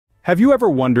Have you ever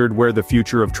wondered where the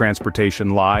future of transportation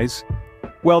lies?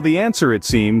 Well, the answer, it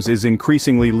seems, is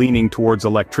increasingly leaning towards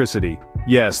electricity.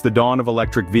 Yes, the dawn of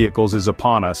electric vehicles is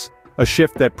upon us, a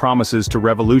shift that promises to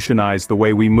revolutionize the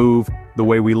way we move, the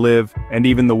way we live, and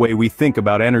even the way we think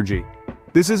about energy.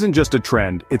 This isn't just a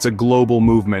trend, it's a global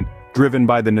movement, driven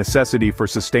by the necessity for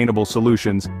sustainable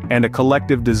solutions and a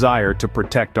collective desire to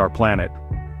protect our planet.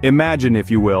 Imagine,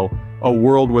 if you will, a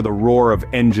world where the roar of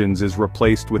engines is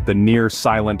replaced with the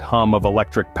near-silent hum of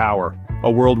electric power. A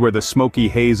world where the smoky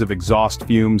haze of exhaust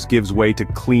fumes gives way to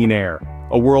clean air.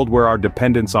 A world where our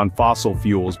dependence on fossil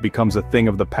fuels becomes a thing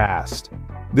of the past.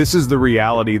 This is the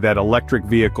reality that electric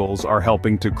vehicles are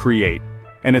helping to create,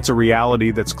 and it's a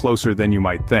reality that's closer than you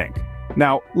might think.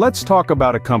 Now, let's talk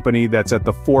about a company that's at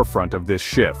the forefront of this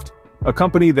shift. A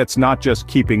company that's not just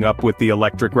keeping up with the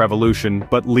electric revolution,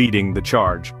 but leading the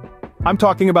charge. I'm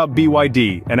talking about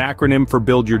BYD, an acronym for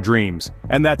Build Your Dreams,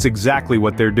 and that's exactly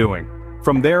what they're doing.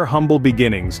 From their humble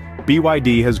beginnings,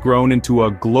 BYD has grown into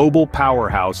a global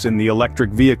powerhouse in the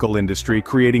electric vehicle industry,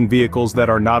 creating vehicles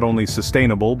that are not only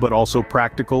sustainable but also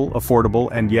practical, affordable,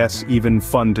 and yes, even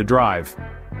fun to drive.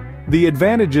 The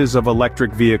advantages of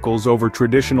electric vehicles over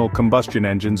traditional combustion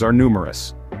engines are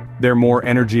numerous. They're more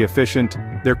energy efficient,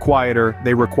 they're quieter,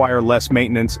 they require less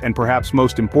maintenance, and perhaps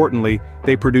most importantly,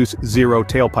 they produce zero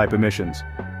tailpipe emissions.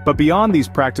 But beyond these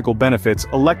practical benefits,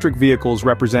 electric vehicles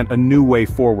represent a new way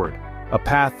forward, a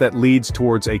path that leads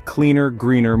towards a cleaner,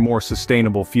 greener, more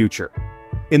sustainable future.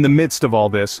 In the midst of all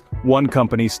this, one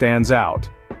company stands out: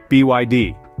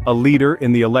 BYD, a leader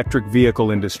in the electric vehicle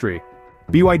industry.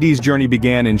 BYD's journey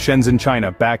began in Shenzhen,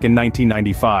 China, back in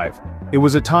 1995. It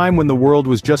was a time when the world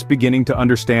was just beginning to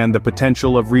understand the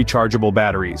potential of rechargeable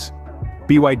batteries.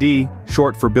 BYD,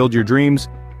 short for Build Your Dreams,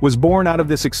 was born out of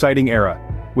this exciting era,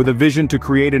 with a vision to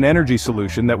create an energy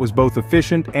solution that was both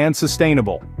efficient and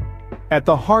sustainable. At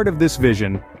the heart of this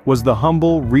vision was the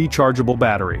humble rechargeable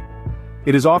battery.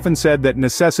 It is often said that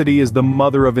necessity is the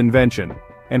mother of invention,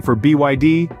 and for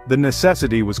BYD, the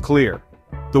necessity was clear.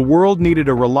 The world needed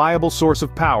a reliable source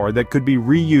of power that could be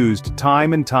reused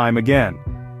time and time again.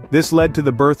 This led to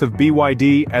the birth of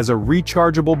BYD as a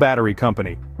rechargeable battery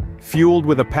company. Fueled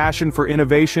with a passion for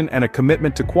innovation and a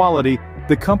commitment to quality,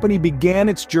 the company began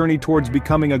its journey towards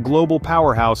becoming a global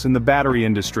powerhouse in the battery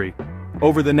industry.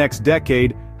 Over the next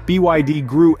decade, BYD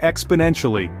grew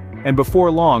exponentially, and before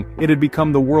long, it had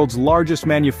become the world's largest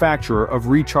manufacturer of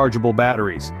rechargeable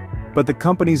batteries. But the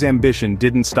company's ambition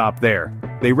didn't stop there.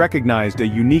 They recognized a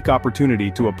unique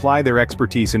opportunity to apply their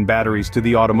expertise in batteries to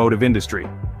the automotive industry.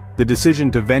 The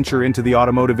decision to venture into the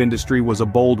automotive industry was a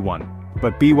bold one,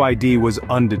 but BYD was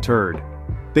undeterred.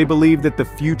 They believed that the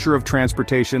future of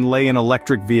transportation lay in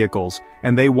electric vehicles,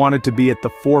 and they wanted to be at the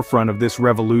forefront of this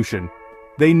revolution.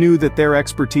 They knew that their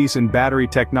expertise in battery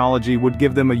technology would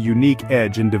give them a unique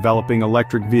edge in developing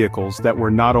electric vehicles that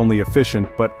were not only efficient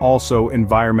but also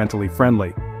environmentally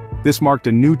friendly. This marked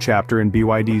a new chapter in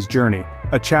BYD's journey,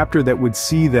 a chapter that would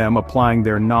see them applying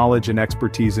their knowledge and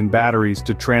expertise in batteries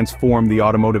to transform the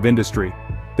automotive industry.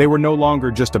 They were no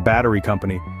longer just a battery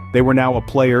company, they were now a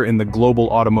player in the global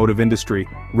automotive industry,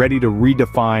 ready to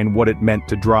redefine what it meant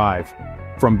to drive.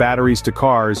 From batteries to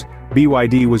cars,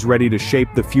 BYD was ready to shape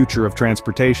the future of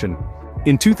transportation.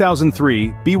 In 2003,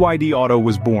 BYD Auto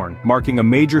was born, marking a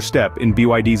major step in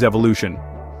BYD's evolution.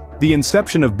 The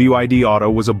inception of BYD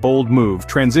Auto was a bold move,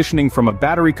 transitioning from a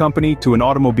battery company to an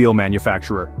automobile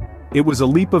manufacturer. It was a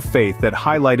leap of faith that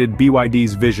highlighted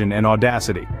BYD's vision and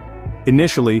audacity.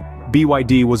 Initially,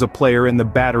 BYD was a player in the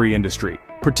battery industry,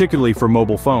 particularly for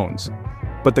mobile phones.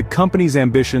 But the company's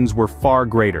ambitions were far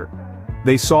greater.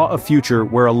 They saw a future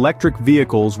where electric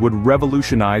vehicles would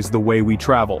revolutionize the way we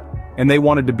travel, and they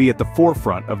wanted to be at the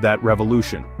forefront of that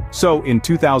revolution. So, in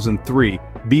 2003,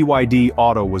 BYD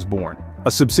Auto was born,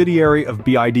 a subsidiary of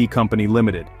BYD Company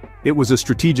Limited. It was a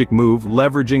strategic move,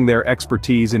 leveraging their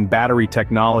expertise in battery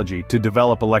technology to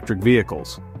develop electric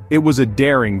vehicles. It was a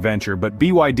daring venture, but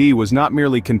BYD was not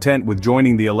merely content with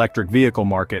joining the electric vehicle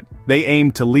market. They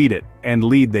aimed to lead it, and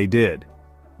lead they did.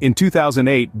 In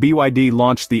 2008, BYD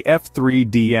launched the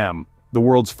F3DM, the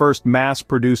world's first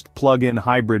mass-produced plug-in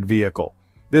hybrid vehicle.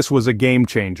 This was a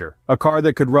game-changer, a car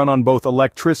that could run on both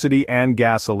electricity and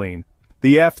gasoline.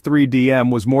 The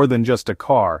F3DM was more than just a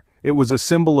car, it was a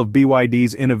symbol of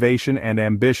BYD's innovation and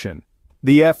ambition.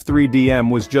 The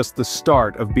F3DM was just the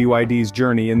start of BYD's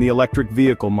journey in the electric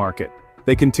vehicle market.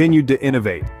 They continued to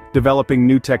innovate, developing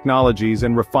new technologies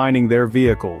and refining their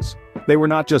vehicles. They were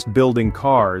not just building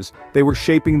cars, they were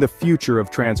shaping the future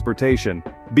of transportation.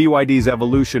 BYD's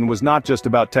evolution was not just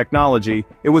about technology,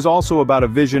 it was also about a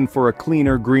vision for a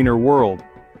cleaner, greener world.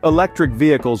 Electric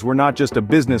vehicles were not just a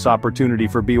business opportunity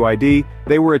for BYD,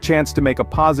 they were a chance to make a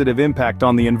positive impact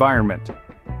on the environment.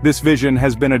 This vision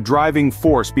has been a driving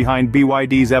force behind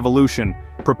BYD's evolution,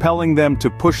 propelling them to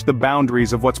push the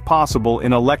boundaries of what's possible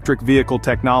in electric vehicle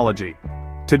technology.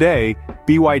 Today,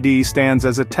 BYD stands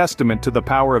as a testament to the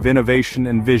power of innovation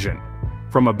and vision.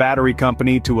 From a battery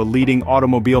company to a leading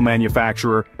automobile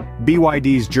manufacturer,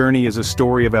 BYD's journey is a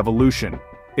story of evolution.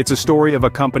 It's a story of a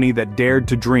company that dared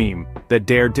to dream, that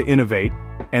dared to innovate,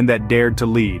 and that dared to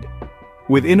lead.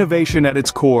 With innovation at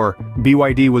its core,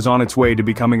 BYD was on its way to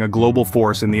becoming a global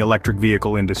force in the electric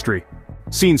vehicle industry.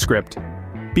 Scene script.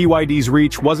 BYD's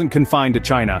reach wasn't confined to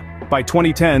China. By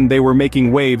 2010, they were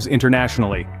making waves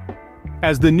internationally.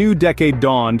 As the new decade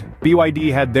dawned,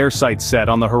 BYD had their sights set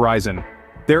on the horizon.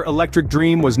 Their electric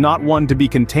dream was not one to be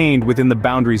contained within the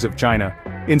boundaries of China.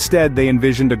 Instead, they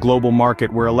envisioned a global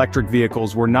market where electric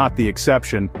vehicles were not the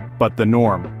exception, but the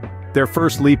norm. Their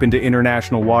first leap into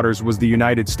international waters was the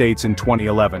United States in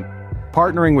 2011.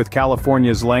 Partnering with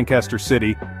California's Lancaster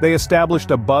City, they established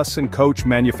a bus and coach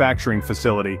manufacturing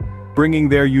facility, bringing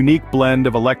their unique blend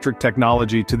of electric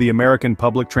technology to the American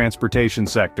public transportation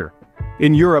sector.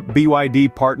 In Europe,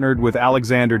 BYD partnered with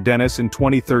Alexander Dennis in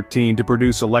 2013 to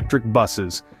produce electric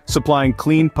buses, supplying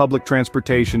clean public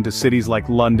transportation to cities like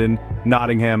London,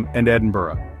 Nottingham, and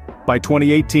Edinburgh. By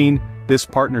 2018, this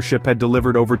partnership had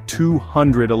delivered over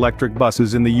 200 electric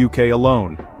buses in the UK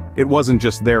alone. It wasn't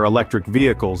just their electric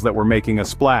vehicles that were making a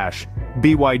splash.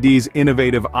 BYD's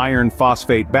innovative iron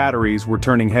phosphate batteries were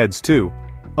turning heads too.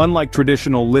 Unlike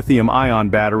traditional lithium-ion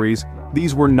batteries,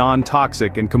 these were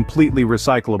non-toxic and completely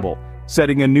recyclable,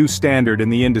 setting a new standard in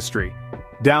the industry.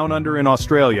 Down under in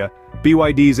Australia,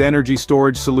 BYD's energy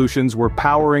storage solutions were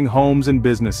powering homes and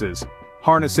businesses,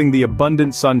 harnessing the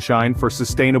abundant sunshine for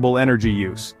sustainable energy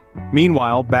use.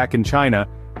 Meanwhile, back in China,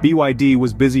 BYD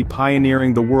was busy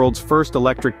pioneering the world's first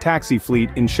electric taxi fleet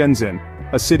in Shenzhen,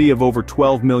 a city of over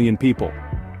 12 million people.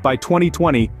 By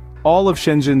 2020, all of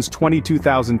Shenzhen's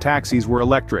 22,000 taxis were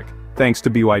electric, thanks to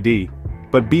BYD.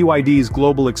 But BYD's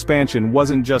global expansion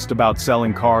wasn't just about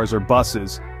selling cars or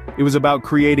buses. It was about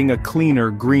creating a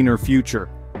cleaner, greener future.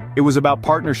 It was about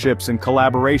partnerships and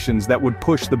collaborations that would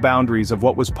push the boundaries of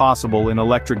what was possible in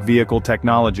electric vehicle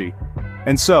technology.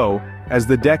 And so, as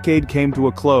the decade came to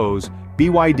a close,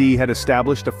 BYD had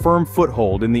established a firm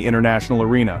foothold in the international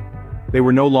arena. They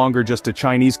were no longer just a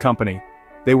Chinese company.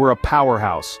 They were a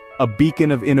powerhouse, a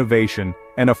beacon of innovation,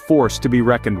 and a force to be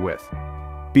reckoned with.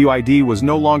 BYD was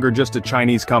no longer just a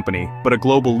Chinese company, but a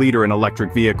global leader in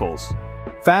electric vehicles.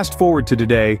 Fast forward to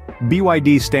today,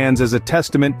 BYD stands as a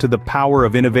testament to the power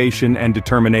of innovation and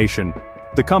determination.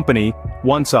 The company,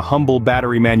 once a humble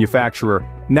battery manufacturer,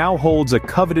 now holds a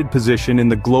coveted position in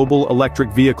the global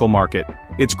electric vehicle market.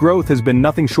 Its growth has been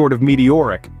nothing short of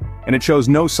meteoric, and it shows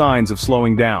no signs of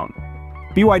slowing down.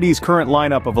 BYD's current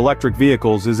lineup of electric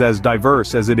vehicles is as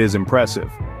diverse as it is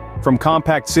impressive. From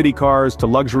compact city cars to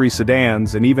luxury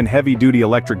sedans and even heavy-duty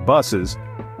electric buses,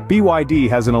 BYD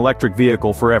has an electric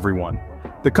vehicle for everyone.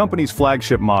 The company's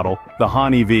flagship model, the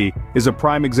Han EV, is a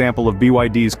prime example of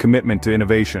BYD's commitment to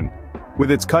innovation.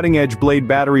 With its cutting-edge blade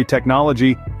battery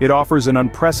technology, it offers an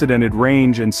unprecedented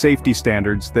range and safety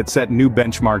standards that set new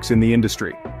benchmarks in the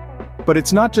industry. But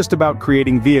it's not just about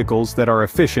creating vehicles that are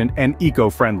efficient and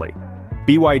eco-friendly.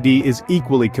 BYD is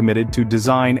equally committed to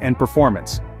design and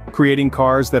performance, creating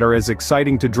cars that are as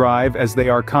exciting to drive as they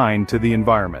are kind to the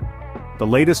environment. The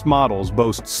latest models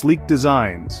boast sleek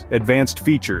designs, advanced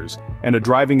features, and a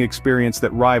driving experience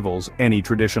that rivals any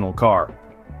traditional car.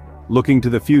 Looking to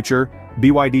the future,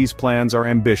 BYD's plans are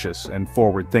ambitious and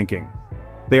forward-thinking.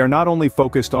 They are not only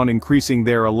focused on increasing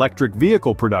their electric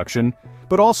vehicle production,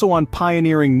 but also on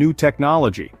pioneering new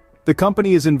technology. The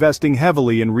company is investing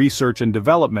heavily in research and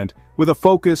development, with a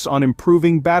focus on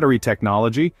improving battery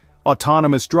technology,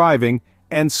 autonomous driving,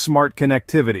 and smart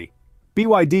connectivity.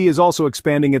 BYD is also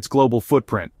expanding its global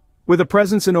footprint. With a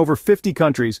presence in over 50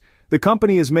 countries, the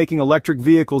company is making electric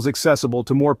vehicles accessible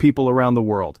to more people around the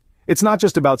world. It's not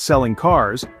just about selling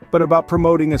cars, but about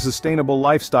promoting a sustainable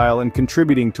lifestyle and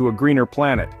contributing to a greener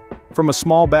planet. From a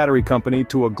small battery company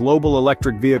to a global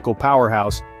electric vehicle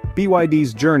powerhouse,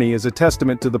 BYD's journey is a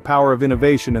testament to the power of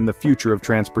innovation and the future of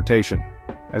transportation.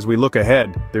 As we look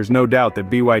ahead, there's no doubt that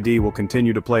BYD will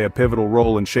continue to play a pivotal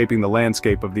role in shaping the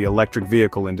landscape of the electric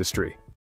vehicle industry.